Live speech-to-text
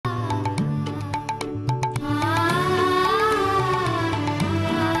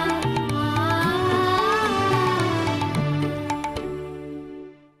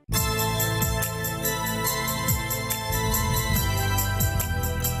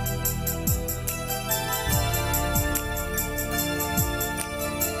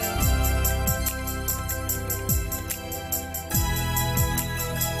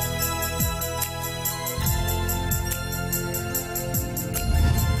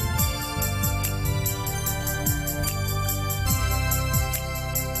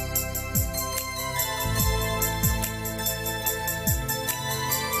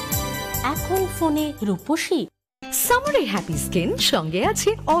এখন ফোনে রূপসী। সামারে happy skin সঙ্গে আছে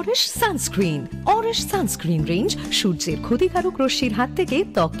Auris sunscreen. Auris sunscreen range সূর্যের ক্ষতিকারক রশ্মির হাত থেকে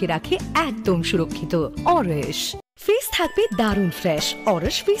ত্বককে রাখে একদম সুরক্ষিত। অরিশ ফেস থাকবে দারুণ ফ্রেশ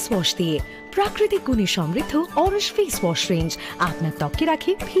অরিশ ফেস ওয়াশ দিয়ে। প্রাকৃতিক গুণে সমৃদ্ধ অরিশ ফেস ওয়াশ রেঞ্জ আপনার ত্বককে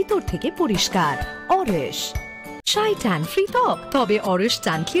রাখে ভিতর থেকে পরিষ্কার। অরিশ চাই ট্যান ফ্রি ত্বক, তবে অরিশ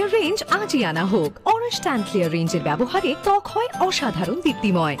ট্যান ক্লিয়ার রেঞ্জ আজই আনা হোক। অরিশ ট্যান ক্লিয়ার রেঞ্জের ব্যবহারে ত্বক হয় অসাধারণ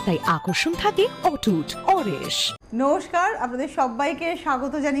দীপ্তিময়, তাই আকর্ষণ থাকে অটুট। অরিশ। নমস্কার, আপনাদের সবাইকে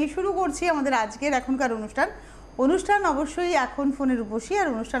স্বাগত জানিয়ে শুরু করছি আমাদের আজকের এখনকার অনুষ্ঠান অবশ্যই এখন ফোনের রূপসী, আর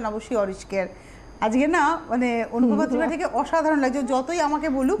অনুষ্ঠান অবশ্যই অরিশ কেয়ার। আজকে না মানে অনুভব থেকে অসাধারণ লাগছে, যতই আমাকে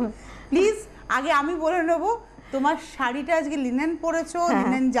বলুক প্লিজ আগে আমি বলে নেবো, তোমার শাড়িটা আজকে লিনেন পরেছো,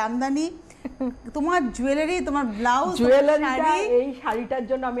 লিনেন জামদানি, তোমার জুয়েলারি, তোমার ব্লাউজ, জুয়েলারিটা এই শাড়িটার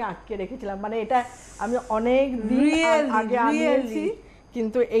জন্য আমি আটকে রেখেছিলাম, মানে এটা আমি অনেক দিন আগে আনিয়েছি,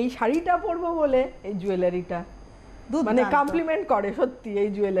 কিন্তু এই শাড়িটা পরবো বলে এই জুয়েলারিটা মানে কমপ্লিমেন্ট করে সত্যি এই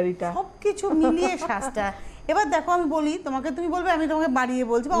জুয়েলারিটা, সবকিছু মিলিয়ে সাজটা। এবার দেখো আমি বলি তোমাকে, তুমি বলবে আমি তোমাকে বাড়িয়ে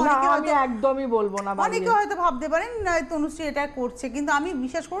বলছি, আমি একদমই বলবো না। অনেকে হয়তো ভাবতে পারেন তনুশ্রী এটা করছে, কিন্তু আমি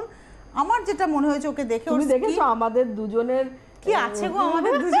বিশ্বাস করুন আমার যেটা মনে হয়েছে ওকে দেখে। তুমি দেখেছো আমাদের দুজনের কি আছে গো,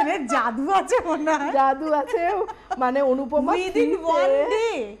 আমাদের দুজনের জাদু আছে, মনে হয় জাদু আছে, মানে Anupama within one day,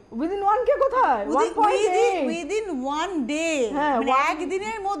 within one কে কোথায়, উইদিন ওয়ান ডে, মানে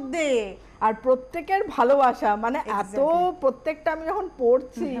একদিনের মধ্যে। আর প্রত্যেকের ভালোবাসা, মানে এত প্রত্যেকটা আমি যখন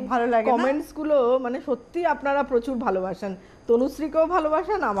পড়ছি ভালো লাগে কমেন্টস গুলো, মানে সত্যি আপনারা প্রচুর ভালোবাসেন, তনুশ্রীকেও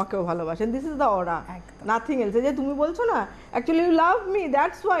ভালোবাসেন, আমাকেও ভালোবাসেন। This is the aura, nothing else. যে তুমি বলছো না actually you love me,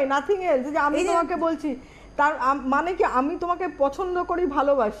 that's why, nothing else. যে আমি তোমাকে বলছি তার মানে কি আমি তোমাকে পছন্দ করি,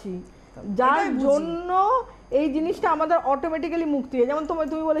 ভালোবাসি, যার জন্য এই জিনিসটা আমাদের অটোমেটিক্যালি মুক্তি হয়। যেমন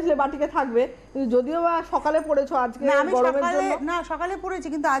তুমি বলেছিলে বাটিকে থাকবে, কিন্তু যদিও বা সকালে পড়েছো আজকে গরমের জন্য। না সকালে পড়েছি,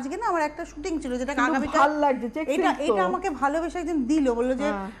 কিন্তু আজকে না আমার একটা শুটিং ছিল যেটা আগামীকাল, ভালো লাগছে। এটা আমাকে ভালোবেসে একজন দিল, বললো যে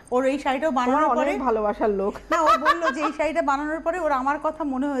ওর এই শাড়িটাও বানানোর পরে, ভালোবাসার লোক না ও বললো যে এই শাড়িটা বানানোর পরে ওর আমার কথা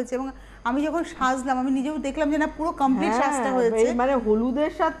মনে হয়েছে, এবং আমি যখন সাজলাম আমি নিজেও দেখলাম যে না পুরো কমপ্লিট সাজটা হয়েছে, মানে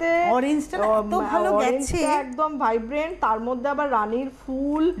হলুদের সাথে অরেঞ্জটা এত ভালো গেছে, একদম ভাইব্রেন্ট, তার মধ্যে আবার রানীর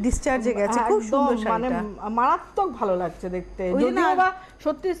ফুল ডিসচার্জে গেছে, খুব সুন্দর মানে মারাত্মক ভালো লাগছে দেখতে। যদিও বা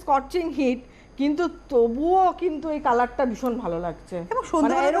সত্যি স্কচিং হিট, কিন্তু তবুও কিন্তু এই কালারটা ভীষণ ভালো লাগছে।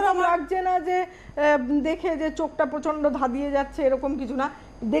 মানে এরকম লাগছে না যে দেখে যে চোখটা প্রচন্ড ধাঁধিয়ে যাচ্ছে, এরকম কিছু না,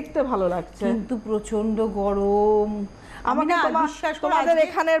 দেখতে ভালো লাগছে। কিন্তু প্রচন্ড গরম। আমাকে তোমাদের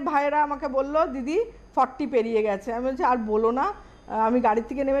এখানের ভাইরা আমাকে বললো দিদি 40 পেরিয়ে গেছে। আমি বলছি আর বলো না, আমি গাড়ি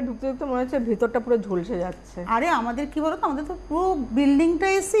থেকে নেমে ঢুকতে ঢুকতে মনে হচ্ছে ভেতরটা পুরো ঝলসে যাচ্ছে। আরে আমাদের কি বলতো, আমাদের তো পুরো বিল্ডিংটা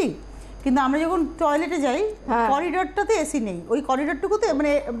এসি, কিন্তু আমরা যখন টয়লেটে যাই করিডরটাতে এসি নেই, ওই করিডরটুকুতে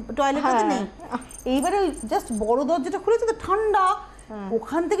মানে টয়লেটটাতে নেই। এইবারে জাস্ট বড় দরজাটা খুলেছে তো ঠান্ডা,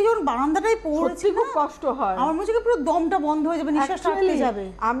 ওখান থেকে যখন বারান্দাটাই পড়ছে খুব কষ্ট হয়, আমার মনে হচ্ছে পুরো দমটা বন্ধ হয়ে যাবে, নিঃশ্বাস আটকে যাবে।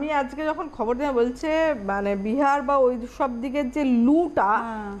 আমি আজকে যখন খবর দেওয়া বলছে মানে বিহার বা ওই সব দিকের যে লুটা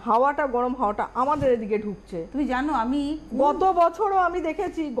হাওয়াটা, গরম হাওয়াটা আমাদের এদিকে ঢুকছে। তুমি জানো আমি গত বছরও আমি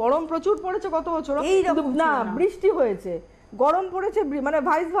দেখেছি গরম প্রচুর পড়েছে, গত বছরও না বৃষ্টি হয়েছে, গরম পড়েছে, মানে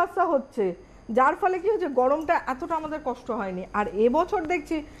ভাইস ভার্সা হচ্ছে, যার ফলে কি হচ্ছে গরমটা এতটা আমাদের কষ্ট হয়নি। আর এবছর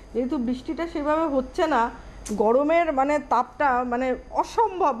দেখছি যেহেতু বৃষ্টিটা সেভাবে হচ্ছে না, গরমের মানে তাপটা মানে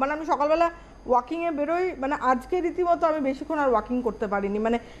অসম্ভব। মানে আমি সকালবেলা ওয়াকিংয়ে বেরোই, মানে আজকে রীতিমতো আমি বেশিক্ষণ আর ওয়াকিং করতে পারিনি,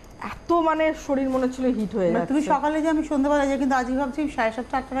 মানে এত মানে শরীর মনে ছিল হিট হয়ে যাচ্ছে। তুমি সকালে যে আমি সন্ধ্যাবেলা যাই, কিন্তু আজকে ভাবছি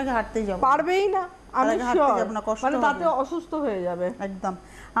 7:30 8টার আগে হাঁটতেই যাবো, পারবেই না, আমি মানে তাতে অসুস্থ হয়ে যাবে একদম।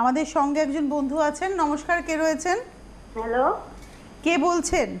 আমাদের সঙ্গে একজন বন্ধু আছেন, নমস্কার, কে রয়েছেন? হ্যালো, কে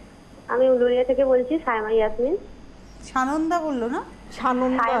বলছেন? আমি উলুরিয়া থেকে বলছি, সায়মা ইয়াসমিন। সানন্দা বললো না?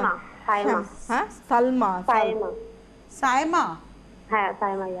 সানন্দা, হ্যাঁ সালমা, সায়মা, হ্যাঁ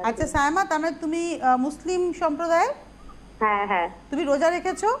সায়মা। আচ্ছা সায়মা, তার মানে তুমি মুসলিম সম্প্রদায়ের? হ্যাঁ হ্যাঁ। তুমি রোজা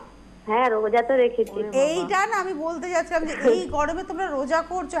রেখেছো? হ্যাঁ রোজা তো রেখেছি। এইটা না আমি বলতে যাচ্ছিলাম যে এই গরমে তোমরা রোজা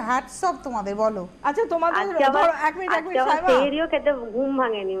করছো, হ্যাটস অফ তোমাদের। বলো। আচ্ছা তোমাদের ধরো এক মিনিট সায়মা, সেহরিও খেতে ঘুম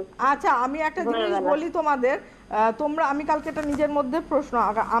ভাঙেনি। আচ্ছা আমি একটা জিনিস বলি তোমাদের, তোমরা, আমি কালকে একটা নিজের মধ্যে প্রশ্ন,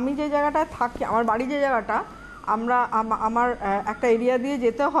 আমি যে জায়গাটায় থাকি, আমার বাড়ি যে জায়গাটা, আমরা আমার একটা এরিয়া দিয়ে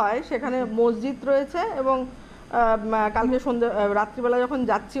যেতে হয়, সেখানে মসজিদ রয়েছে, এবং কালকে সন্ধ্যে রাত্রিবেলা যখন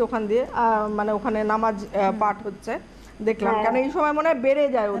যাচ্ছি ওখান দিয়ে মানে ওখানে নামাজ পাঠ হচ্ছে দেখলাম, কারণ এই সময় মনে হয় বেড়ে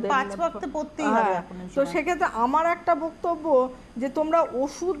যায় ওদের, 5 ওয়াক্ত পড়তেই হবে এখন। তো সেক্ষেত্রে আমার একটা বক্তব্য যে তোমরা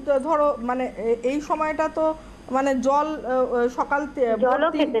ওষুধ ধরো, মানে এই সময়টা তো মানে জল সকাল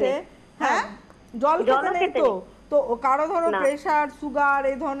 3টে, হ্যাঁ জল খেতে নেই তো, তো কারো ধরো প্রেসার সুগার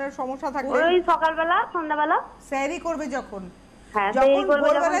এই ধরনের সমস্যা থাকলে ওই সকালবেলা সন্ধ্যাবেলা সেহরি করবে যখন, হ্যাঁ যখন সেহরি করবে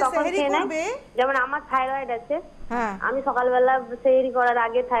যখন ভোরবেলায় তখন সেহরি খেয়ে নেয়। করবে, যেমন আমার থাইরয়েড আছে, হ্যাঁ আমি সকালবেলা সেহরি করার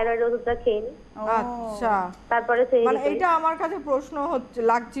আগে থাইরয়েড ওষুধটা খেয়ে নিই, আচ্ছা তারপরে সেহরি মানে করি। এইটা আমার কাছে প্রশ্ন হচ্ছে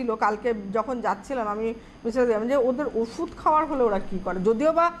লাগছিল কালকে যখন যাচ্ছিলাম আমি বুঝতে দিলাম যে ওদের ওষুধ খাওয়ার হলে ওরা কি করে।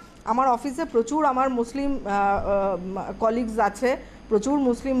 যদিও বা আমার অফিসে প্রচুর আমার মুসলিম কলিগস আছে, প্রচুর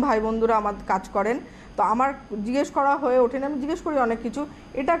মুসলিম ভাই বন্ধুরা আমার কাজ করেন, তো আমার জিজ্ঞেস করা হয়ে ওঠেনি, আমি জিজ্ঞেস করি অনেক কিছু।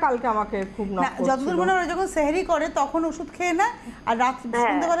 এটা কালকে আমাকে খুব নক করছিল। যতদূর মনে হয় যখন সেহরি করে তখন ওষুধ খেয়ে না, আর রাত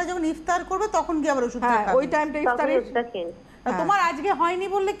সন্ধ্যাবেলা যখন ইফতার করবে তখন গিয়ে আবার ওষুধ হ্যাঁ ওই টাইমটা ইফতারে। তোমার আজকে হয়নি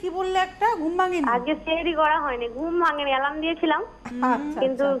বললে কি বললে, একটা ঘুম ভাঙেনি? আজকে সেহরি করা হয়নি, ঘুম ভাঙেনি, অ্যালার্ম দিয়েছিলাম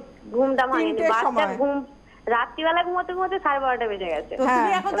কিন্তু ঘুমটা ভাঙেনি। বাচ্চা ঘুম রাত্রিবেলা ঘুমোতে ঘুমোতে 12:30 বেজে গেছে। তো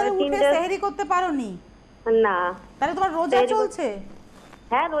তুমি এখন তাহলে উঠে সেহরি করতে পারোনি? না। তাহলে তোমার রোজা চলছে?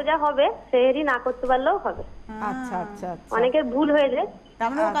 হ্যাঁ রোজা হবে, সেহরি না করতে পারলেও হবে। আচ্ছা আচ্ছা আচ্ছা অনেকের ভুল হয়ে যায়। তার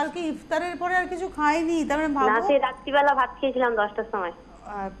মানে কালকে ইফতারের পরে আর কিছু খাইনি, তার মানে ভাবো। না সে রাত্রিবেলা ভাত খেয়েছিলাম 10টার সময়।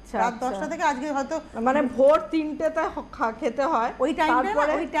 আচ্ছা রাত 10টা থেকে আজকে হয়তো মানে ভোর 3টেতে খেতে হয়, ওই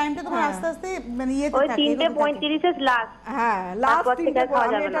টাইমটা তোমার আস্তে আস্তে মানে ইয়েতে ওই থাকে, 3:35 লাস্ট। হ্যাঁ লাস্ট 3টে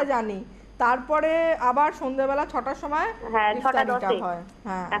আমি এটা জানি। তারপরে আবার সন্ধ্যাবেলা 6টার সময় হ্যাঁ 6:10 হয়।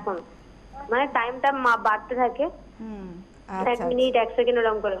 হ্যাঁ এখন মানে টাইমটা বাড়তে থাকে, 1 মিনিট 1 সেকেন্ড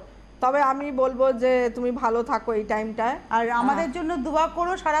এরকম করে। তবে আমি বলবো যে তুমি ভালো থাকো এই টাইমটায়, আর আমাদের জন্য দোয়া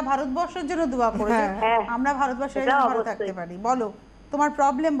করো, সারা ভারতবর্ষের জন্য দোয়া করো যে আমরা ভারতবর্ষের জন্য ভালো থাকতে পারি। বলো তোমার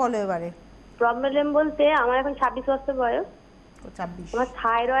প্রবলেম, বলো এবারে। প্রবলেম বলতে আমার এখন 26 বছর বয়স। 26? আমার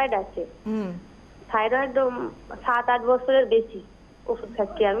থাইরয়েড আছে। থাইরয়েড 7-8 বছরের বেশি ওষুধ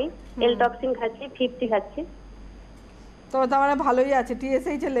খাচ্ছি আমি, এলটক্সিন খাচ্ছি, 50 খাচ্ছি। তো তার মানে ভালোই আছে।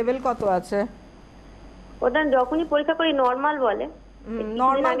 টিএসএইচ এর লেভেল কত আছে? ওটা যখনই পরীক্ষা করি নরমাল বলে।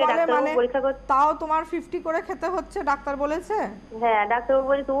 নরমাল বলে মানে তাও তোমার 50 করে খেতে হচ্ছে ডাক্তার বলেছে? হ্যাঁ ডাক্তার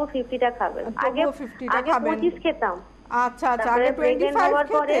বলেছে তবু 50টা খাবেন। আগে 25 খেতাম। আচ্ছা আচ্ছা আগে 25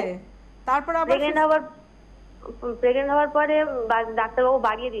 খেতে, তারপর আবার প্রেগন্যান্ট হওয়ার পরে ডাক্তারবাবু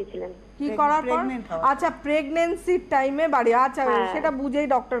বাড়িয়ে দিয়েছিলেন। কি করার পর? আচ্ছা প্রেগন্যান্সির টাইমে বাড়ি, আচ্ছা সেটা বুঝেই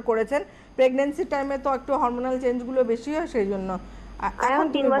ডক্টর করেছেন। প্রেগন্যান্সির টাইমে তো একটু হরমোনাল চেঞ্জগুলো বেশি হয় সেই জন্য। এখন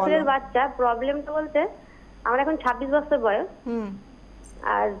 3 বছরের বাচ্চা। প্রবলেমটা বলতে আমার এখন 26 বছর বয়স।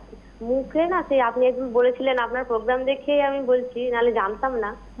 আর মুখে না সেই আপনি একদিন বলেছিলেন আপনার প্রোগ্রাম দেখে আমি বলছি, নাহলে জানতাম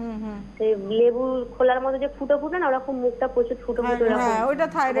না, সেই লেবু খোলার মতো যে ফুটো ফুটো না ওরকম মুখটা প্রচুর ফুটো ফুটো। হ্যাঁ ওইটা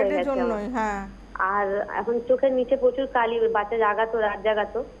থাইরয়েডের জন্যই। হ্যাঁ আর এখন চোখের নিচে প্রচুর কালি, বাচ্চা জাগাতো, রাত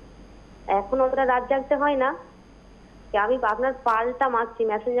জাগাতো। এখন অতটা রাত জাগতে হয় না। আমি আপনার পালটা মারছি,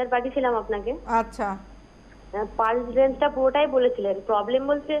 মেসেঞ্জার পাঠিয়েছিলাম আপনাকে। আচ্ছা পালস রেঞ্জটা পুরোটাই বলেছিলেন। প্রবলেম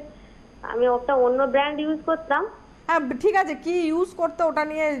বলতে আমি একটা অন্য ব্র্যান্ড ইউজ করতাম। হ্যাঁ ঠিক আছে, কি ইউজ করতে ওটা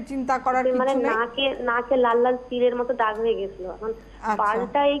নিয়ে চিন্তা করার কিছু মানে নেই। নাকে লাল লাল তীরের মতো দাগ হয়ে গেছিল। এখন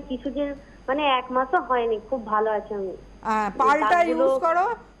পালটা এই কিছুদিন মানে 1 মাসও হয়নি, খুব ভালো আছে আমি। পালটা ইউজ করো।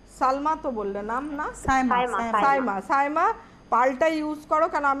 সালমা তো বললে নাম না? সাইমা পালটা ইউজ করো।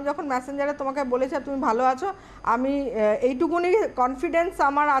 কেন আমি যখন মেসেঞ্জারে তোমাকে বলেছি তুমি ভালো আছো, আমি এইটুকুনি কনফিডেন্স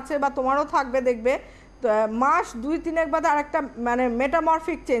আমার আছে বা তোমারও থাকবে, দেখবে মাস 2-3 বাদে আরেকটা মানে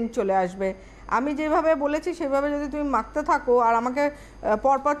মেটামরফিক চেঞ্জ চলে আসবে। আমি যেভাবে বলেছি সেভাবে যদি তুমি মাখতে থাকো আর আমাকে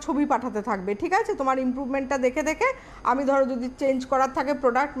পরপর ছবি পাঠাতে থাকবে, ঠিক আছে? তোমার ইমপ্রুভমেন্টটা দেখে দেখে আমি ধরো যদি চেঞ্জ করার থাকে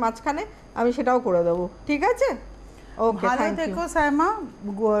প্রোডাক্ট মাঝখানে আমি সেটাও করে দেবো, ঠিক আছে? ওকে ভালো থেকো সাইমা,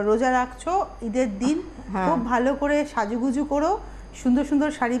 রোজা রাখছো, ঈদের দিন খুব ভালো করে সাজুগুজু করো, সুন্দর সুন্দর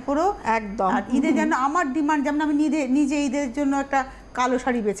শাড়ি পরো একদম। আর ঈদের জন্য আমার ডিমান্ড, যেমন আমি নিজে ঈদের জন্য একটা কালো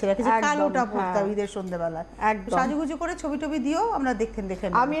শাড়ি বেছে রেখেছি, কালোটা পরতাম ঈদের সন্ধ্যাবেলা। সাজুগুজু করে ছবি টবি দিও, আমরা দেখে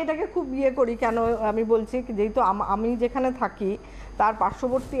আমি এটাকে খুব করি। কেন আমি বলছি যেহেতু আমি যেখানে থাকি তার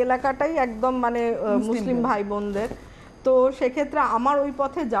পার্শ্ববর্তী এলাকাটাই একদম মানে মুসলিম ভাই বোনদের, তো সেক্ষেত্রে আমার ওই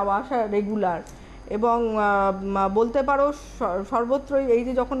পথে যাওয়া আসা রেগুলার। এবং বলতে পারো সর্বত্রই এই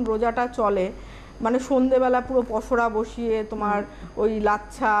যে যখন রোজাটা চলে মানে সন্ধেবেলা পুরো পসরা বসিয়ে তোমার ওই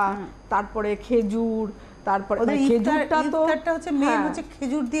লাচ্ছা, তারপরে খেজুর, তারপরে খেজুরটা তো হচ্ছে মেন, হচ্ছে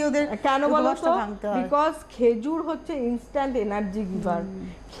খেজুর দিয়ে ওদের কেন বলো তো? বিকজ খেজুর হচ্ছে ইনস্ট্যান্ট এনার্জি গিভার।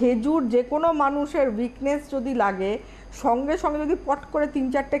 খেজুর যে কোনো মানুষের উইকনেস যদি লাগে সঙ্গে সঙ্গে যদি পট করে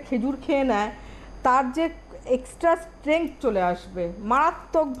 3-4টে খেজুর খেয়ে নেয় তার যে এক্সট্রা স্ট্রেংথ চলে আসবে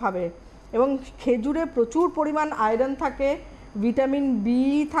মারাত্মকভাবে। এবং খেজুরে প্রচুর পরিমাণ আয়রন থাকে, ভিটামিন বি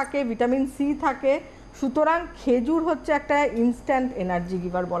থাকে, ভিটামিন সি থাকে। সুতরাং খেজুর হচ্ছে একটা ইনস্ট্যান্ট এনার্জি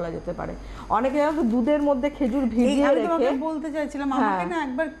গিভার বলা যেতে পারে। অনেকে জানো দুধের মধ্যে খেজুর ভিজিয়ে রেখে, বলতে চাইছিলাম আমাকে না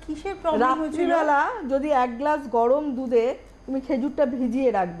একবার কিসের প্রবলেম হয়েছিল, রাত্রিবেলা যদি 1 গ্লাস গরম দুধে তুমি খেজুরটা ভিজিয়ে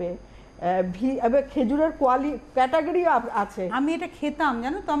রাখবে, খেজুরের ক্যাটাগরি আছে। আমি এটা খেতাম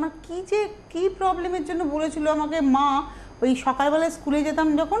জানো তো, আমার কি প্রবলেমের জন্য বলেছিল আমাকে মা, ওই সকালবেলায় স্কুলে যেতাম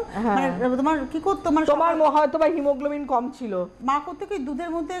যখন, মানে তোমার কি করতো, তোমার হয়তো বা হিমোগ্লোবিন কম ছিল, মা করতে কি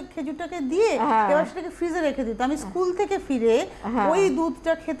দুধের মধ্যে খেজুরটাকে দিয়ে এবার সেটাকে ফ্রিজে রেখে দিত, আমি স্কুল থেকে ফিরে ওই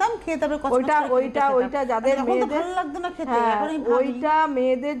দুধটা খেতাম, খেয়ে তারপরে ওইটা যাদের মেয়েদের ভালো লাগতো না খেতে, ওইটা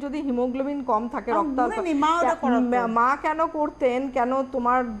মেয়েদের যদি হিমোগ্লোবিন কম থাকে রক্ত, মা কেন করতেন, কেন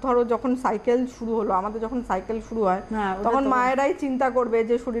তোমার ধরো যখন সাইকেল শুরু হলো, আমাদের যখন সাইকেল শুরু হয় তখন মায়েরাই চিন্তা করবে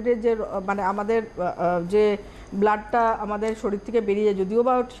যে শরীরের যে মানে আমাদের যে ব্লাডটা আমাদের শরীর থেকে বেরিয়ে যায়, যদিও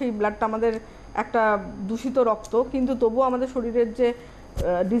বা সেই ব্লাডটা আমাদের একটা দূষিত রক্ত, কিন্তু তবুও আমাদের শরীরের যে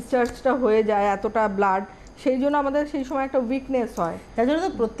ডিসচার্জটা হয়ে যায় এতটা ব্লাড, সেই জন্য আমাদের সেই সময় একটা উইকনেস হয়। তার জন্য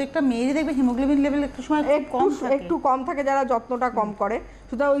তো প্রত্যেকটা মেয়েরই দেখবে হিমোগ্লোবিন লেভেল একটু কম থাকে যারা যত্নটা কম করে।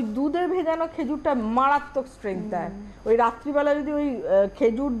 সুতরাং ওই দুধে ভেজানো খেজুরটা মারাত্মক স্ট্রেংথ দেয়। ওই রাত্রিবেলা যদি ওই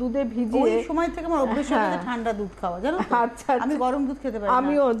খেজুর দুধে ভিজিয়ে, ওই সময় থেকে আমার অভ্যেস হয়ে গেছে ঠান্ডা দুধ খাওয়া, জানো তো? আচ্ছা, আমি গরম দুধ খেতে পারি না।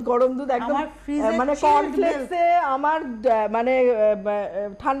 আমিও গরম দুধ একদম, মানে কর্নফ্লেক্সে আমার মানে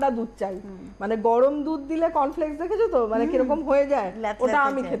ঠান্ডা দুধ চাই, মানে গরম দুধ দিলে কর্নফ্লেক্স দেখেছো তো মানে কিরকম হয়ে যায়, ওটা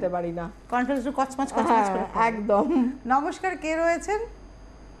আমি খেতে পারি না। কর্নফ্লেক্স কচমচ কচমচ করে একদম। নমস্কার, কে রয়েছেন?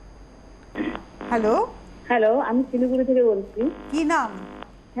 হ্যালো হ্যালো, আমি শিলিগুড়ি থেকে বলছি। কি নাম?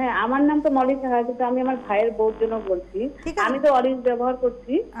 হ্যাঁ, আমার নাম তো মলিকা, কিন্তু আমি আমার ভাইয়ের বউর জন্য বলছি। আমি তো অরিশ ব্যবহার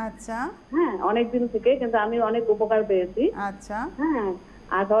করছি। আচ্ছা। হ্যাঁ, অনেকদিন থেকে, কিন্তু আমি অনেক উপকার পেয়েছি। আচ্ছা। হ্যাঁ,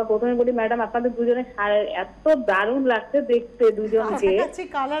 আর সবার প্রথমে বলি ম্যাডাম, আপনাদের দুজনের এত দারুণ লাগছে দেখতে, দুজনকে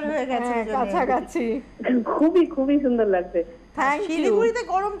কালার হয়ে গেছে, কাছাকাছি, খুবই খুবই সুন্দর লাগছে। শিলিগুড়িতে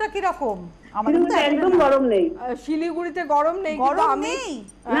গরমটা কি রকম? একদম গরম নেই, শিলিগুড়িতে গরম নেই,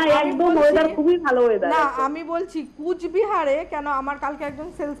 না একদম ওয়েদার খুবই ভালো ওয়েদার। না আমি বলছি কুচবিহারে, কেন আমার কালকে একজন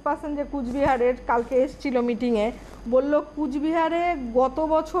সেলস পারসন যে কুচবিহারের কালকে এসেছিল মিটিং এ, বলল কুচবিহারে গত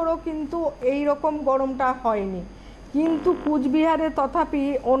বছরও কিন্তু এই রকম গরমটা হয়নি, কিন্তু কুচবিহারে তথাপি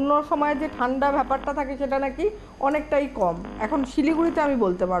অন্য সময় যে ঠান্ডা ব্যাপারটা থাকে সেটা নাকি অনেকটাই কম। এখন শিলিগুড়িতে আমি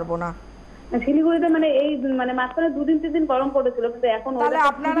বলতে পারবো না। শিলিগুড়িতে মানে এই মানে মাঝখানে 2-3 দিন গরম পড়েছিল, কিন্তু এখন তাহলে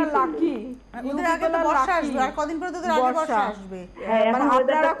আপনারা লাকি, ওদের আগে তো বর্ষা আসবে, আর কদিন পরে তোদের আগে বর্ষা আসবে, মানে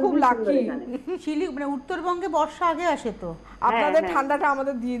আপনারা খুব লাকি। শিলিগুড়ি মানে উত্তরবঙ্গে বর্ষা আগে আসে, তো আপনাদের ঠান্ডাটা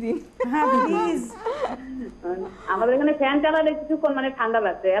আমাদের দিয়ে দিন। হ্যাঁ প্লিজ। আমাদের এখানে ফ্যান চালালে কিছুক্ষণ মানে ঠান্ডা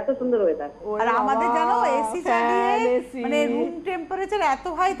লাগছে, এত সুন্দর ওয়েদার। আর আমাদের জানো এসি চালিয়ে মানে রুম টেম্পারেচার এত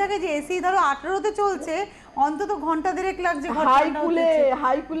হাই থাকে যে এসি ধরো 18 তে চলছে, অন্তত ঘন্টা দেড়েক লাগছে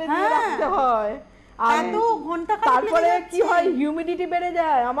হাই কুলে দিয়ে রাখতে হয়। এত ঘন্টা তারপরে কি হয়, হিউমিডিটি বেড়ে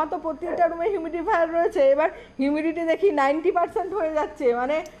যায়। আমার তো প্রত্যেকটা রুমে হিউমিডিফায়ার রয়েছে, এবার হিউমিডিটি দেখি 90% হয়ে যাচ্ছে,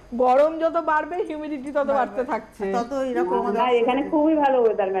 মানে গরম যত বাড়বে হিউমিডিটি তত বাড়তে থাকছে। তত এরকম এখানে খুবই ভালো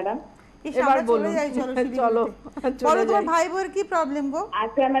ওয়েদার ম্যাডাম। এবার বলুন, চলো বলো তোমার ভাই বোর কি প্রবলেম গো?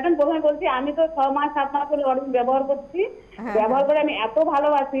 আচ্ছা ম্যাডাম, প্রথমে বলছি আমি তো 6 মাস 7 মাস ধরে অরিশ ব্যবহার করছি, ব্যবহার করে আমি এত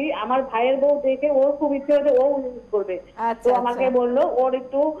ভালোবাসি, আমার ভাইয়ের বউ দেখে ওর খুব ইচ্ছে হচ্ছে ও ইউজ করবে, তো আমাকে বললো ওর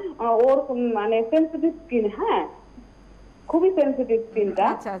একটু ওর মানে সেনসিটিভ স্কিন, হ্যাঁ খুবই সেনসিটিভ স্কিনটা।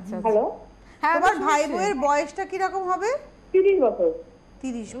 হ্যালো, তোমার ভাই বউয়ের বয়সটা কি রকম হবে? 30 বছর।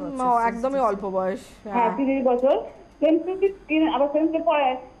 30 বছর একদমই অল্প বয়স। হ্যাঁ 30 বছর। সেনসিটিভ স্কিন, আবার সেনসিটিভ পরে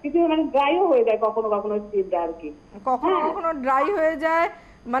কিছু মানে ড্রাইও হয়ে যায় কখনো কখনো স্কিনটা, আর কি কখনো কখনো ড্রাই হয়ে যায়।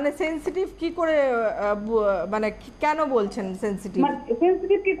 মানে সেনসিটিভ কি করে, মানে কেন বলছেন সেনসিটিভ?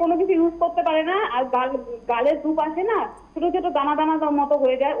 সেনসিটিভ কি কোনো কিছু ইউজ করতে পারে না, আর গালের দুপাশে না ছোট ছোট দানা দানা মতো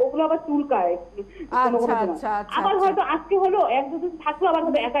হয়ে যায়, ওগুলো আবার চুলকায়। আবার হয়তো আজকে হলো 1-2 দিন থাকলো, আবার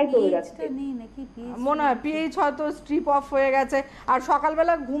হয়তো একাই চলে যাচ্ছে। মনে হয় পিএইচ হয়তো স্ট্রিপ অফ হয়ে গেছে। আর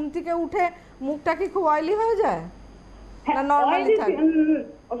সকালবেলা ঘুম থেকে উঠে মুখটা কি খুব অয়েলি হয়ে যায়? না নরমালি থাকে?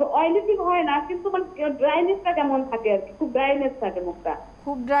 অয়েলি ঠিক হয় না, কিন্তু মানে ড্রাইনেসটা কেমন থাকে আর কি, খুব ড্রাইনেস থাকে মুখটা,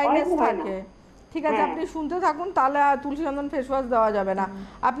 খুব ড্রাইনেস থাকে। ঠিক আছে, আপনি শুনতে থাকুন, তাহলে তুলসী চন্দন ফেস ওয়াশ দেওয়া যাবে না,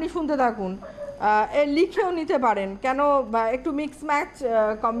 আপনি শুনতে থাকুন। লিখেও নিতে পারেন, কেন একটু মিক্স ম্যাচ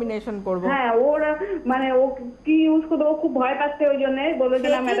কম্বিনেশন করব। হ্যাঁ, ওর মানে ও কি ইউজ করবে, ও খুব ভয় পাচ্ছে, ওই জন্য বলে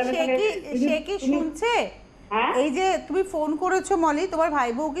দিলাম ম্যাডামের সঙ্গে। সে কি শুনছে? এই যে তুমি ফোন করেছো মলি, তোমার ভাই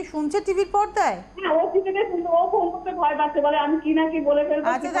বউ কি শুনছে টিভির পর্দায়? হ্যাঁ, ও টিভিতে শুনছে, ও ফোন করতে ভয় পাচ্ছে, বলে আমি কি না কি বলে ফেলবো।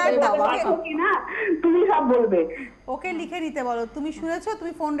 আচ্ছা দাঁড়াও, কি না তুমি সব বলবে, ওকে লিখে নিতে বলো, তুমি শুনেছো,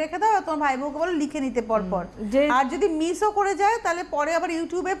 তুমি ফোন রেখে দাও, আর তোমার ভাই বউকে বলো লিখে নিতে পর পর। আর যদি মিসও করে যায় তাহলে পরে আবার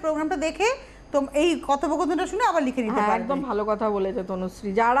ইউটিউবে প্রোগ্রামটা দেখে তো এই কথোপকথনটা শুনে আবার লিখে নিতে পারবে। একদম ভালো কথা বলেছে তনুশ্রী,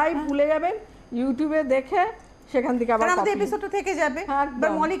 যারাই ভুলে যাবেন ইউটিউবে দেখে সেখান থেকে আবার আমাদের এপিসোডটা থেকে যাবে।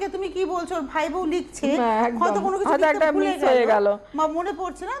 এবার মলিকে তুমি কি বলছো, ভাই বউ লিখছে, হয়তো কোনো কিছু ভুলে গেল বা মনে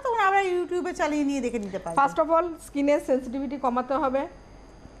পড়ছে না, তখন আমরা ইউটিউবে চালিয়ে নিয়ে দেখে নিতে পারি। ফার্স্ট অফ অল স্কিনের সেনসিটিভিটি কমাতে হবে।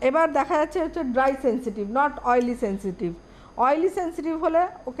 এবার দেখা যাচ্ছে হচ্ছে dry sensitive, not oily sensitive. Oily sensitive হলে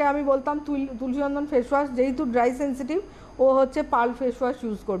ওকে আমি বলতাম তুলসী চন্দন ফেস ওয়াশ, যেহেতু ড্রাই সেনসিটিভ ও হচ্ছে পার্ল ফেস ওয়াশ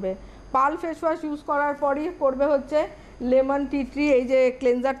ইউজ করবে। পার্ল ফেস ওয়াশ ইউজ করার পরই করবে হচ্ছে লেমন টি ট্রি এই যে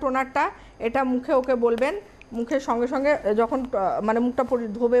ক্লেনজার টোনারটা, এটা মুখে ওকে বলবেন, মুখের সঙ্গে সঙ্গে যখন মানে মুখটা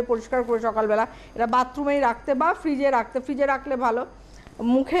ধোবে পরিষ্কার করে সকালবেলা, এটা বাথরুমেই রাখতে বা ফ্রিজে রাখতে, ফ্রিজে রাখলে ভালো,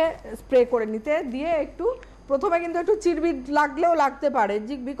 মুখে স্প্রে করে নিতে, দিয়ে একটু প্রথমে কিন্তু একটু চিরবিট লাগলেও লাগতে পারে,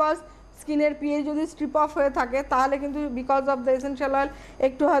 বিকজ স্কিনের পিএইচ যদি স্ট্রিপ অফ হয়ে থাকে তাহলে কিন্তু because of the essential oil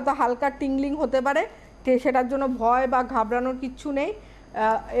একটু হয়তো হালকা টিংলিং হতে পারে, সেটার জন্য ভয় বা ঘাবড়ানোর কিচ্ছু নেই।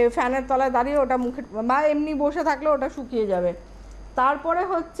 ফ্যানের তলায় দাঁড়িয়ে ওটা মুখে বা এমনি বসে থাকলে ওটা শুকিয়ে যাবে। তারপরে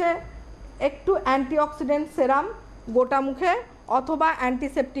হচ্ছে একটু অ্যান্টিঅক্সিডেন্ট সেরাম গোটা মুখে অথবা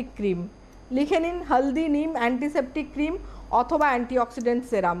অ্যান্টিসেপটিক ক্রিম লিখে নিন, হলদি নিম অ্যান্টিসেপটিক ক্রিম অথবা অ্যান্টিঅক্সিডেন্ট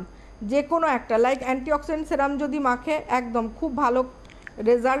সেরাম, যে কোনো একটা। লাইক অ্যান্টিঅক্সিডেন্ট সেরাম যদি মাখে একদম খুব ভালো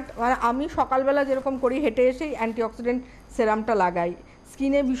রেজাল্ট, মানে আমি সকালবেলা যেরকম করি হেঁটে এসেই অ্যান্টিঅক্সিডেন্ট সেরামটা লাগাই,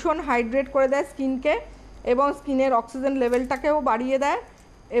 স্কিনে ভীষণ হাইড্রেট করে দেয় স্কিনকে এবং স্কিনের অক্সিজেন লেভেলটাকেও বাড়িয়ে দেয়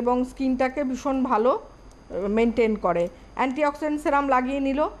এবং স্কিনটাকে ভীষণ ভালো মেনটেন করে। অ্যান্টিঅক্সিডেন্ট সেরাম লাগিয়ে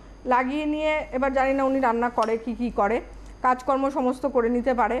নিল, লাগিয়ে নিয়ে এবার জানি না উনি রান্না করে কি করে, কাজকর্ম সমস্ত করে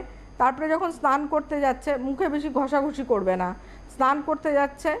নিতে পারে। তারপরে যখন স্নান করতে যাচ্ছে মুখে বেশি ঘষাঘষি করবে না, স্নান করতে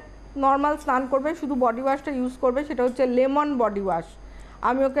যাচ্ছে নর্মাল স্নান করবে, শুধু বডি ওয়াশটা ইউজ করবে, সেটা হচ্ছে লেমন বডি ওয়াশ।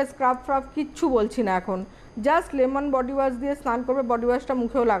 আমি ওকে স্ক্রাব ফ্রাব কিচ্ছু বলছি না এখন, জাস্ট লেমন বডি ওয়াশ দিয়ে স্নান করবে, বডি ওয়াশটা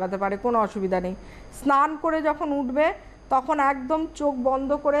মুখেও লাগাতে পারে, কোনো অসুবিধা নেই। স্নান করে যখন উঠবে তখন একদম চোখ বন্ধ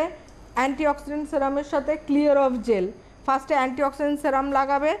করে অ্যান্টিঅক্সিডেন্ট সেরামের সাথে ক্লিয়ার অফ জেল, ফার্স্টে অ্যান্টিঅক্সিডেন্ট সেরাম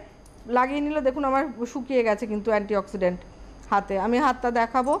লাগাবে, লাগিয়ে নিল, দেখুন আমার শুকিয়ে গেছে কিন্তু অ্যান্টিঅক্সিডেন্ট হাতে, আমি হাতটা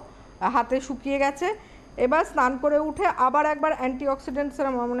দেখাবো, হাতে শুকিয়ে গেছে। এবার স্নান করে উঠে আবার একবার অ্যান্টিঅক্সিডেন্ট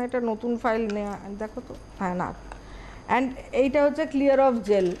সেরাম, আমার মনে এটা নতুন ফাইল নেওয়া, দেখো তো, হ্যাঁ না, অ্যান্ড এইটা হচ্ছে ক্লিয়ার অফ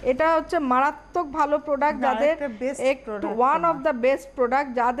জেল, এটা হচ্ছে মারাত্মক ভালো প্রোডাক্ট, যাদের একটু one of the best product,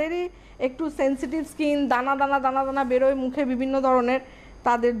 যাদেরই একটু সেন্সিটিভ স্কিন, দানা দানা দানা দানা বেরোয় মুখে বিভিন্ন ধরনের,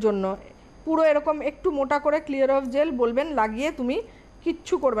 তাদের জন্য পুরো এরকম একটু মোটা করে ক্লিয়ার অফ জেল বলবেন, লাগিয়ে তুমি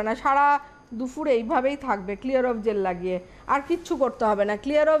কিচ্ছু করবে না, সারা দুপুর এইভাবেই থাকবে ক্লিয়ার অফ জেল লাগিয়ে, আর কিচ্ছু করতে হবে না।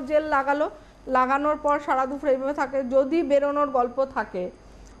 ক্লিয়ার অফ জেল লাগানোর পর সারা দুপুর এইভাবে থাকে। যদি বেরোনোর গল্প থাকে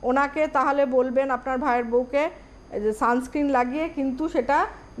ওনাকে তাহলে বলবেন আপনার ভাইয়ের বউকে যে সানস্ক্রিন লাগিয়ে, কিন্তু সেটা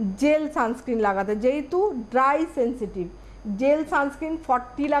জেল সানস্ক্রিন লাগাতে, যেহেতু ড্রাই সেন্সিটিভ, জেল সানস্ক্রিন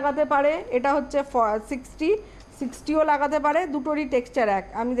 40 লাগাতে পারে, এটা হচ্ছে 60ও লাগাতে পারে, দুটোরই টেক্সচার এক।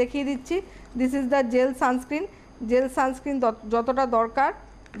 আমি দেখিয়ে দিচ্ছি, this is the jail sunscreen. Jail sunscreen যতটা দরকার,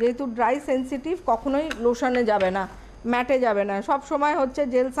 যেহেতু ড্রাই সেন্সিটিভ কখনোই লোশনে যাবে না, ম্যাটে যাবে না, সব সময় হচ্ছে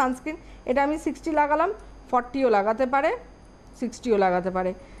জেল সানস্ক্রিন। এটা আমি 60 লাগালাম, 40ও লাগাতে পারে, 60ও লাগাতে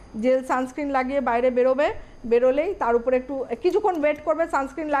পারে। জেল সানস্ক্রিন লাগিয়ে বাইরে বেরোলেই তার উপরে একটু কিছুক্ষণ ওয়েট করবে,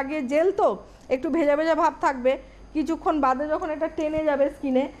 সানস্ক্রিন লাগিয়ে জেল তো একটু ভেজা ভেজা ভাব থাকবে, কিছুক্ষণ বাদে যখন এটা টেনে যাবে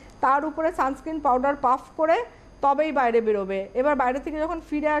স্কিনে, তার উপরে সানস্ক্রিন পাউডার পাফ করে তবেই বাইরে বেরোবে। এবার বাইরে থেকে যখন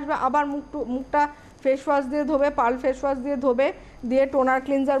ফিরে আসবে আবার মুখটা ফেস ওয়াশ দিয়ে ধোবে, পার্ল ফেস ওয়াশ দিয়ে ধোবে, দিয়ে টোনার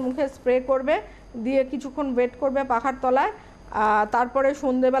ক্লিনজার মুখে স্প্রে করবে, দিয়ে কিছুক্ষণ ওয়েট করবে পাখার তলায়, তারপরে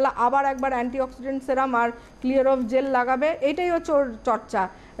সন্ধেবেলা আবার একবার antioxidant serum R clear of jail লাগাবে। এইটাই হচ্ছে ওর চর্চা।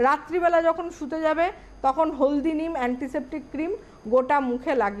 রাত্রিবেলা যখন শুতে যাবে তখন হলদি নিম অ্যান্টিসেপটিক ক্রিম গোটা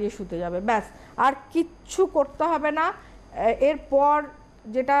মুখে লাগিয়ে শুতে যাবে, ব্যাস, আর কিচ্ছু করতে হবে না। এরপর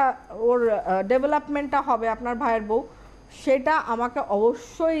যেটা ওর ডেভেলপমেন্টটা হবে আপনার ভাইয়ের বউ, সেটা আমাকে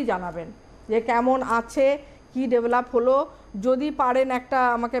অবশ্যই জানাবেন যে কেমন আছে, কি ডেভেলপ হলো। যদি পারেন একটা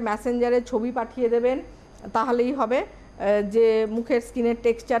আমাকে মেসেঞ্জারে ছবি পাঠিয়ে দেবেন, তাহলেই হবে, যে মুখের স্কিনের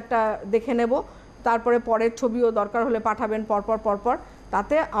টেক্সচারটা দেখে নেব, তারপরে পরের ছবিও দরকার হলে পাঠাবেন পরপর,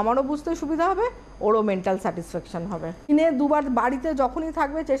 তাতে আমারও বুঝতে সুবিধা হবে, ওরও মেন্টাল স্যাটিসফ্যাকশন হবে। দিনে দুবার বাড়িতে যখনই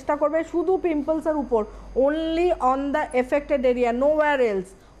থাকবে চেষ্টা করবে শুধু পিম্পলসের উপর, only on the affected area, nowhere else,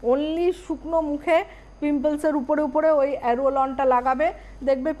 only শুকনো মুখে পিম্পলসের উপরে ওই অ্যারোলনটা লাগাবে,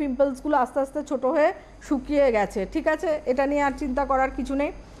 দেখবে পিম্পলসগুলো আস্তে আস্তে ছোট হয়ে শুকিয়ে গেছে। ঠিক আছে, এটা নিয়ে আর চিন্তা করার কিছু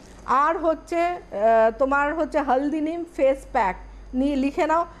নেই। আর হচ্ছে তোমার হচ্ছে হলদি নিম ফেস প্যাক নিয়ে লিখে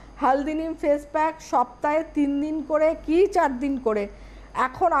নাও, হলদি নিম ফেস প্যাক সপ্তাহে 3 দিন করে কি 4 দিন করে।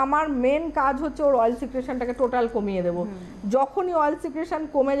 এখন আমার মেন কাজ হচ্ছে ওর অয়েল সিক্রেশনটাকে টোটাল কমিয়ে দেবো। যখনই অয়েল সিক্রেশন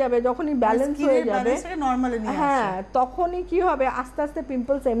কমে যাবে, যখনই ব্যালেন্স হয়ে যাবে, হ্যাঁ, তখনই কি হবে, আস্তে আস্তে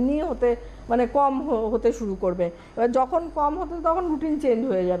পিম্পলস এমনি কম হতে শুরু করবে। এবার যখন কম হতে তখন রুটিন চেঞ্জ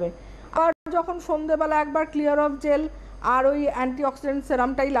হয়ে যাবে। আর যখন সন্ধেবেলা একবার ক্লিয়ার অফ জেল আর ওই অ্যান্টিঅক্সিডেন্ট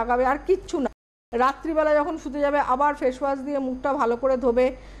সেরামটাই লাগাবে, আর কিচ্ছু না। রাত্রিবেলা যখন শুতে যাবে আবার ফেস ওয়াশ দিয়ে মুখটা ভালো করে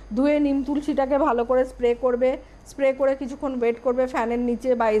ধুয়ে নিম তুলসীটাকে ভালো করে স্প্রে করে কিছুক্ষণ ওয়েট করবে ফ্যানের নিচে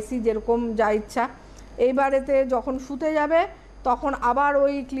বা এসি, যেরকম যা ইচ্ছা। এইবারেতে যখন শুতে যাবে তখন আবার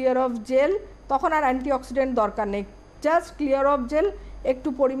ওই ক্লিয়ার অফ জেল, তখন আর অ্যান্টিঅক্সিডেন্ট দরকার নেই, জাস্ট ক্লিয়ার অফ জেল একটু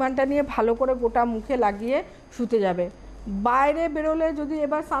পরিমাণটা নিয়ে ভালো করে গোটা মুখে লাগিয়ে শুতে যাবে। বাইরে বেরোলে যদি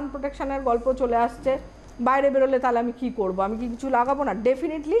এবার সান প্রোটেকশানের গল্প চলে আসছে, বাইরে বেরোলে তাহলে আমি কি করব, আমি কি কিছু লাগাবো না?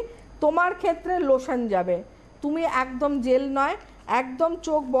 ডেফিনেটলি তোমার ক্ষেত্রে লোশন যাবে। তুমি একদম জেল নয়, একদম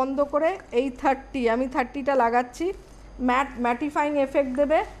চোখ বন্ধ করে এই 30, আমি 30টা লাগাচ্ছি, ম্যাটিফাইং এফেক্ট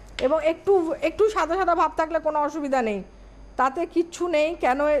দেবে এবং একটু একটু সাদা সাদা ভাব থাকলে কোনো অসুবিধা নেই, তাতে কিচ্ছু নেই।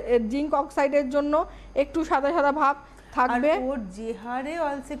 কেন, জিঙ্ক অক্সাইডের জন্য একটু সাদা সাদা ভাব থাকবে। ওর যে হারে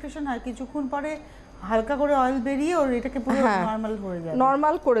অয়েল সিক্রেশন হয় কিছুক্ষণ পরে হালকা করে অয়েল বেরিয়ে ওর এটাকে পুরো নরমাল হয়ে যাবে,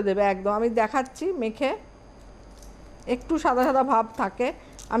 নরমাল করে দেবে একদম। আমি দেখাচ্ছি মেখে, একটু সাদা সাদা ভাব থাকে।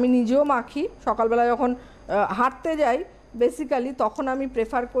 আমি নিজেও মাখি সকালবেলা যখন হাঁটতে যাই বেসিক্যালি, তখন আমি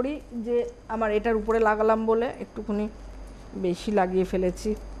প্রেফার করি যে আমার এটার উপরে লাগালাম বলে একটুখানি বেশি লাগিয়ে ফেলেছি।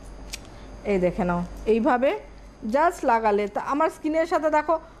 এই দেখে নাও, এইভাবে জাস্ট লাগালে তা আমার স্কিনের সাথে,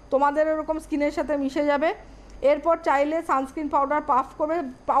 দেখো তোমাদের এরকম স্কিনের সাথে মিশে যাবে। এরপর চাইলে সানস্ক্রিন পাউডার পাফ করবে,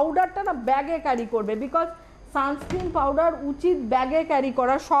 পাউডারটা না ব্যাগে ক্যারি করবে, বিকজ সানস্ক্রিন পাউডার উচিত ব্যাগে ক্যারি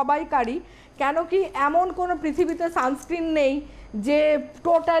করা, সবাই ক্যারি। কেন কি এমন কোনো পৃথিবীতে সানস্ক্রিন নেই যে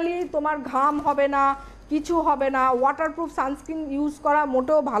টোটালি তোমার ঘাম হবে না, কিছু হবে না। ওয়াটারপ্রুফ সানস্ক্রিন ইউজ করা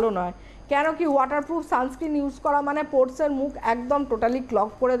মোটেও ভালো নয়। কেন কি ওয়াটারপ্রুফ সানস্ক্রিন ইউজ করা মানে পোর্সের মুখ একদম টোটালি ক্লগ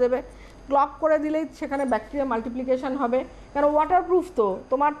করে দেবে। ক্লগ করে দিলেই সেখানে ব্যাকটেরিয়া মাল্টিপ্লিকেশন হবে। কেন ওয়াটারপ্রুফ তো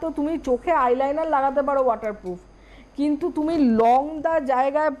তোমার, তো তুমি চোখে আইলাইনার লাগাতে পারো ওয়াটারপ্রুফ, কিন্তু তুমি লং দা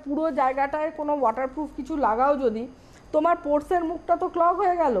জায়গায় পুরো জায়গাটায় কোনো ওয়াটারপ্রুফ কিছু লাগাও যদি, তোমার পোর্সের মুখটা তো ক্লগ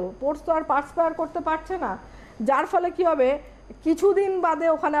হয়ে গেল, পোর্স তো আর পার্সপায়ার করতে পারছে না, যার ফলে কি হবে কিছুদিন বাদে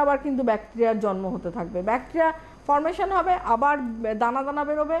ওখানে আবার কিন্তু ব্যাকটেরিয়ার জন্ম হতে থাকবে, ব্যাকটেরিয়া ফর্মেশন হবে, আবার দানা দানা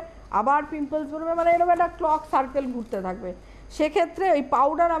বেরোবে, আবার পিম্পলস বেরোবে, মানে এরকম একটা ক্লক সার্কেল ঘুরতে থাকবে। সেক্ষেত্রে ওই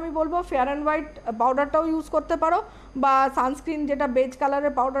পাউডার আমি বলবো ফেয়ার অ্যান্ড হোয়াইট পাউডারটাও ইউজ করতে পারো, বা সানস্ক্রিন যেটা বেজ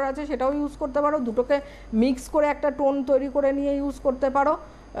কালারের পাউডার আছে সেটাও ইউজ করতে পারো। দুটোকে মিক্স করে একটা টোন তৈরি করে নিয়ে ইউজ করতে পারো।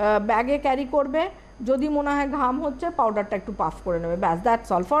 ব্যাগে ক্যারি করবে, যদি মনে হয় ঘাম হচ্ছে পাউডারটা একটু পাফ করে নেবে, ব্যাস, দ্যাটস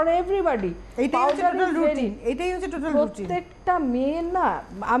অল ফর এভরিবডি। এটাই হচ্ছে টোটাল রুটিন। প্রত্যেকটা মেয়ের না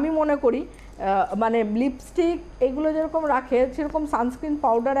আমি মনে করি মানে লিপস্টিক এগুলো যেরকম রাখে সেরকম সানস্ক্রিন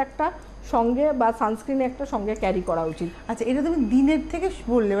পাউডার একটা সঙ্গে বা সানস্ক্রিন একটা সঙ্গে ক্যারি করা উচিত। আচ্ছা, এটা তুমি দিনের থেকে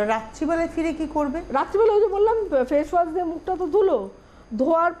বললে, এবার রাত্রিবেলায় ফিরে কি করবে? রাত্রিবেলা ওই যে বললাম ফেস ওয়াশ দিয়ে মুখটা তো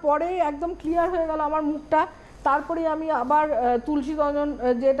ধোয়ার পরে একদম ক্লিয়ার হয়ে গেল আমার মুখটা, তারপরে আমি আবার তুলসী চন্দন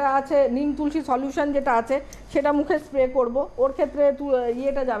যেটা আছে, নিম তুলসী সলিউশন যেটা আছে সেটা মুখে স্প্রে করব। ওর ক্ষেত্রে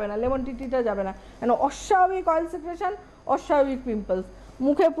ইয়েটা যাবে না, লেমন টিটা যাবে না, কেন অস্বাভাবিক অয়েল সিক্রেশন, অস্বাভাবিক পিম্পলস।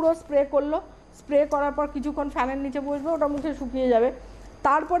 মুখে পুরো স্প্রে করলো, স্প্রে করার পর কিছুক্ষণ ফ্যানের নিচে বসবে, ওটা মুখে শুকিয়ে যাবে।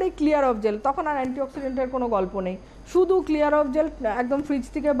 তারপরে ক্লিয়ার অফ জেল, তখন আর অ্যান্টিঅক্সিডেন্টের কোনো গল্প নেই, শুধু ক্লিয়ার অফ জেল একদম ফ্রিজ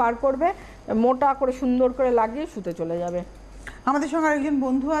থেকে বার করবে, মোটা করে সুন্দর করে লাগিয়ে শুতে চলে যাবে। আমাদের সঙ্গে আরেকজন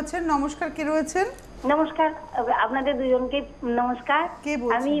বন্ধু আছেন, নমস্কার, কে রয়েছেন? নমস্কার, আপনাদের দুজনকে নমস্কার। কে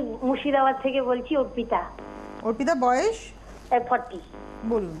বলছেন? আমি মুর্শিদাবাদ থেকে বলছি, অর্পিতা। অর্পিতা, বয়স? 40।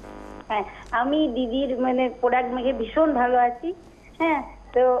 বলুন। হ্যাঁ, আমি দিদির মানে প্রোডাক্ট মেখে ভীষণ ভালো আছি। হ্যাঁ,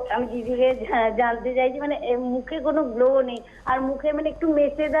 তো আমি দিদিকে জানতে চাইছি, মানে মুখে কোনো গ্লো নেই, আর মুখে মানে একটু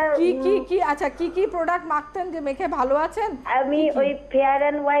মেচেদার। কি আচ্ছা, কি প্রোডাক্ট মাখতেন যে মেখে ভালো আছেন? আমি ওই ফেয়ার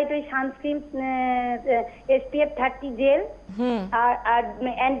অ্যান্ড হোয়াইট ওই সানস্ক্রিন SPF 30 জেল, আর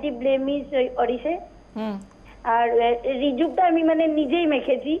অ্যান্টি ব্লেমিশ ওই অরিশে, আর রিজুকটা আমি মানে নিজেই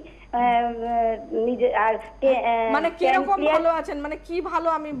মেখেছি নিজে। আর মানে কিরকম ভালো আছেন, মানে কি ভালো?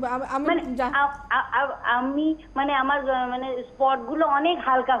 আমি মানে আমার মানে স্পট গুলো অনেক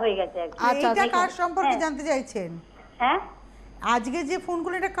হালকা হয়ে গেছে। আচ্ছা, এটা কার সম্পর্কে জানতে চাইছেন? হ্যাঁ, আজকে যে ফোন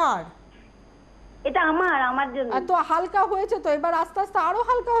করলে এটা কার? এটা আমার জন্য। তো হালকা হয়েছে, তো এবার আস্তে আস্তে আরো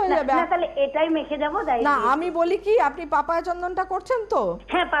হালকা হয়ে যাবে। না, তাহলে এটাই মেখে যাবো। না, আমি বলি কি, আপনি পাপায়া চন্দনটা করছেন তো?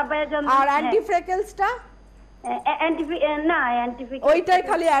 হ্যাঁ, পাপায়া চন্দন। আর অ্যান্টি ফ্রেকেলসটা? ওইটাই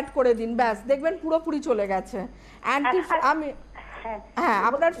খালি অ্যাড করে দিন, ব্যাস, দেখবেন পুরোপুরি চলে গেছে। আমি হ্যাঁ,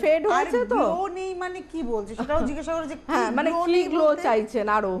 আপনার ফেড হয়েছে তো? গ্লো নেই মানে কি বলছে সেটাও জিজ্ঞাসা করে, যে হ্যাঁ মানে কি গ্লো চাইছেন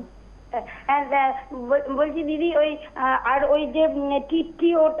আরো? বলছি দিদি, ওই আর ওই যে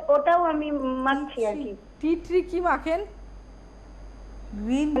টিট্রি ওটাও আমি মাখছি আর কি। টিট্রি কি মাখেন?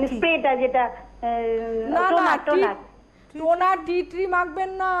 গ্রিন স্প্রেটা যেটা, না টোনার টিট্রি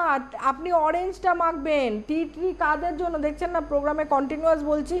মাখবেন না, আপনি অরেঞ্জটা মাখবেন। টিট্রি কাদের জন্য দেখছেন না প্রোগ্রামে কন্টিনিউয়াস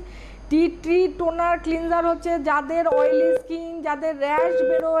বলছি, টিট্রি টোনার ক্লিনজার হচ্ছে যাদের অয়েলি স্কিন, যাদের র্যাশ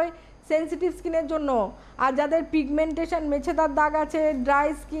বেরোয়, সেনসিটিভ স্কিনের জন্য, আর যাদের পিগমেন্টেশন, মেছেদার দাগ আছে, ড্রাই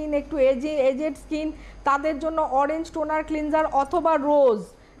স্কিন, একটু এজেড স্কিন, তাদের জন্য অরেঞ্জ টোনার ক্লিনজার অথবা রোজ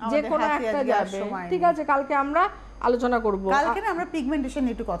যে কোনো একটা যাবে। ঠিক আছে, কালকে আমরা আলোচনা করব। কালকে না আমরা পিগমেন্টেশন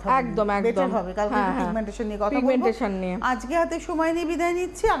নিয়ে একটু কথা বলবো, একদম বেটার হবে কালকে পিগমেন্টেশন নিয়ে কথা বলবো। পিগমেন্টেশন নিয়ে আজকে হাতে সময় নিয়ে বিদায়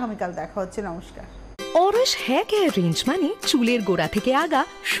নিচ্ছি, আগামীকাল দেখা হচ্ছে, নমস্কার। অরিশ হেয়ার কেয়ার রেঞ্জ মানে চুলের গোড়া থেকে আগা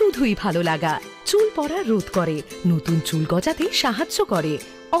শুধুই ভালো লাগা, চুল পড়া রোধ করে, নতুন চুল গজাতে সাহায্য করে।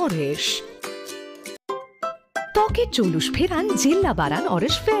 অরিশ। ত্বকের চৌলুস ফেরান, জেল্লা বাড়ান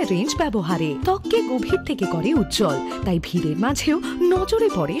অরেশ ফেয়ার রেঞ্জ ব্যবহারে। ত্বককে গভীর থেকে করে উজ্জ্বল, তাই ভিড়ের মাঝেও নজরে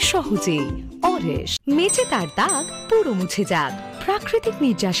পড়ে সহজেই। অরেশ মেচে তার দাগ পুরো মুছে যাক। প্রাকৃতিক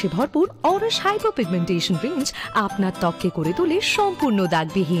নির্যাসে ভরপুর অরেশ হাইপার পিগমেন্টেশন রেঞ্জ আপনার ত্বককে করে তোলে সম্পূর্ণ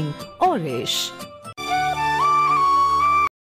দাগবিহীন। অরেশ।